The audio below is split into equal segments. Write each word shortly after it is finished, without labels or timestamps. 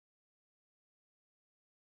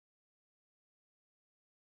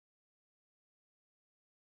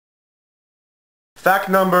Fact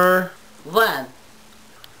number 1.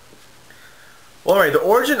 Alright, the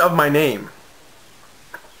origin of my name,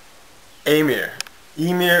 Amir,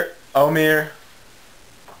 Emir, Omir,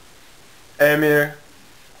 Amir,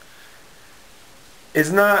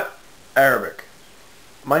 is not Arabic.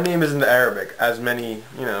 My name isn't Arabic, as many,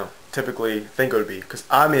 typically think it would be, because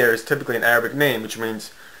Amir is typically an Arabic name, which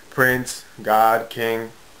means prince, god,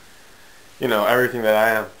 king, everything that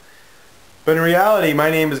I am. But in reality, my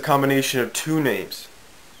name is a combination of two names.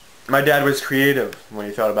 My dad was creative when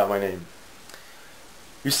he thought about my name.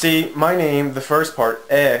 You see, my name, the first part,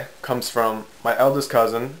 comes from my eldest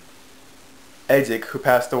cousin, Edik, who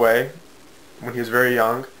passed away when he was very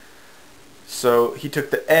young. So he took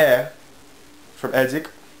the from Edik,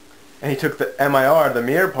 and he took the MIR, the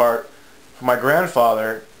Mir part, from my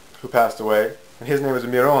grandfather, who passed away, and his name was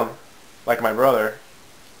Miron, like my brother.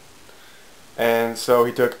 And so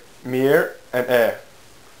he took Mir and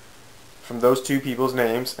from those two people's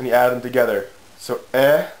names, and he added them together. So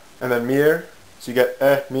and then Mir, so you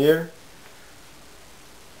get Mir.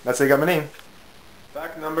 That's how you got my name.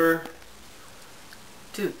 Fact number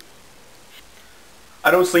 2.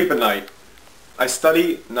 I don't sleep at night. I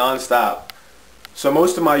study non-stop. So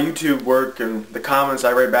most of my YouTube work and the comments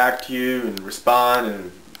I write back to you and respond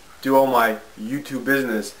and do all my YouTube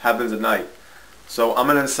business happens at night. So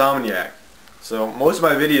I'm an insomniac. So most of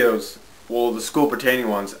my videos, well, the school pertaining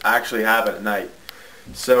ones, actually happen at night.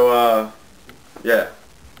 So yeah,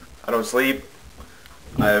 I don't sleep.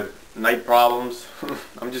 I have night problems.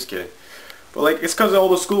 I'm just kidding. But it's because of all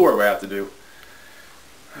the schoolwork I have to do.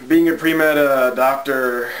 Being a pre-med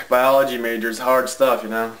doctor, biology major is hard stuff,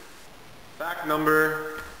 Fact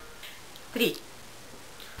number 3.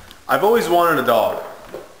 I've always wanted a dog.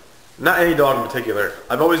 Not any dog in particular.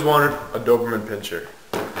 I've always wanted a Doberman Pinscher.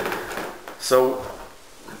 So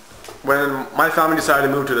when my family decided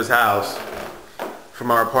to move to this house from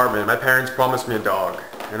our apartment, my parents promised me a dog.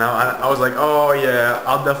 And I was like, oh yeah,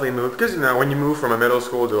 I'll definitely move. Because when you move from a middle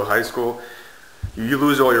school to a high school, you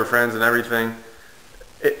lose all your friends and everything.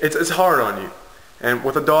 It's hard on you. And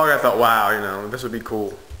with a dog I thought, wow, this would be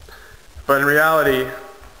cool. But in reality,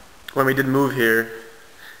 when we did move here,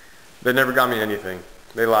 they never got me anything.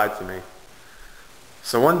 They lied to me.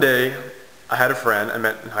 So one day, I had a friend I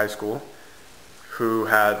met in high school who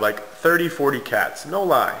had 30, 40 cats. No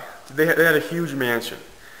lie. They had a huge mansion.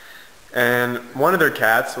 And one of their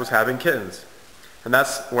cats was having kittens. And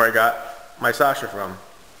that's where I got my Sasha from.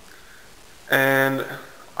 And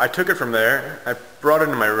I took it from there. I brought it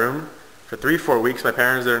into my room. For 3-4 weeks, my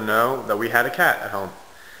parents didn't know that we had a cat at home.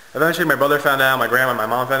 Eventually, my brother found out, my grandma, my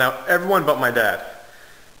mom found out, everyone but my dad.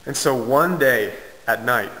 And so one day at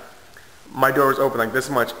night, my door was open like this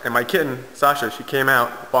much, and my kitten, Sasha, she came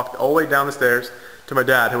out, walked all the way down the stairs to my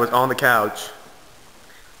dad, who was on the couch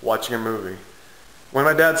watching a movie. When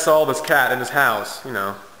my dad saw this cat in his house,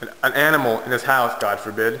 an animal in his house, God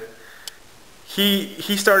forbid,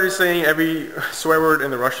 he started saying every swear word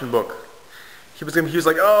in the Russian book. He was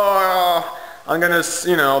like, oh, I'm gonna,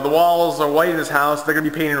 the walls are white in his house, they're gonna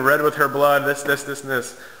be painted red with her blood, this, and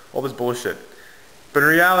this, all this bullshit. But in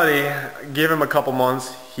reality, give him a couple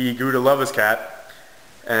months, he grew to love his cat,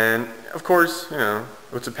 and of course,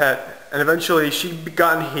 it's a pet, and eventually she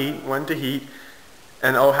got in heat, went to heat,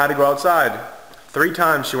 and had to go outside. 3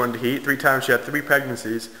 times she went to heat, 3 times she had 3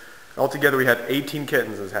 pregnancies. Altogether we had 18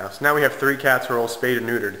 kittens in this house. Now we have 3 cats who are all spayed and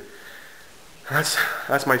neutered.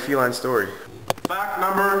 That's my feline story. Fact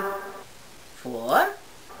number 4.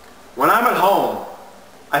 When I'm at home,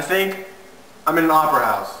 I think I'm in an opera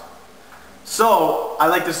house. So I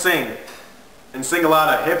like to sing, and sing a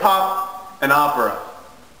lot of hip-hop and opera.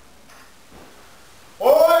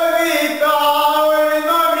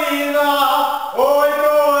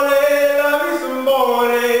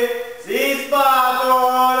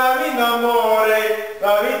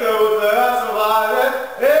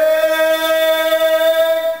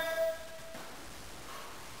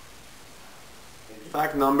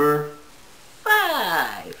 Fact number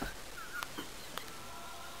 5.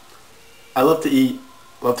 I love to eat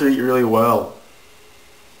really well.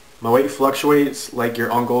 My weight fluctuates like your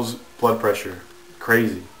uncle's blood pressure.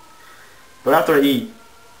 Crazy. But after I eat,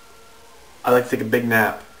 I like to take a big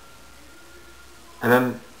nap. And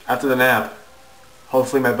then after the nap,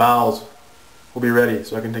 hopefully my bowels will be ready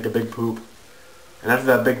so I can take a big poop. And after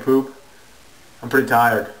that big poop, I'm pretty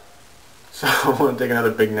tired. So I want to take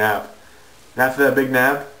another big nap. And after that big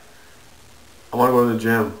nap, I want to go to the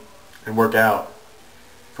gym and work out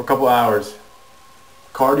for a couple hours.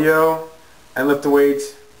 Cardio and lift the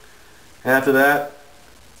weights. And after that,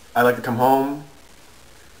 I like to come home,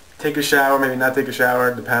 take a shower, maybe not take a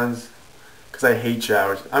shower, it depends. because I hate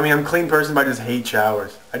showers. I mean, I'm a clean person, but I just hate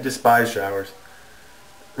showers. I despise showers.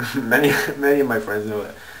 many of my friends know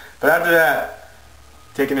that. But after that,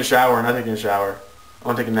 taking a shower, not taking a shower, I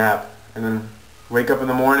want to take a nap, and then wake up in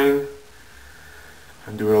the morning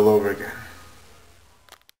and do it all over again.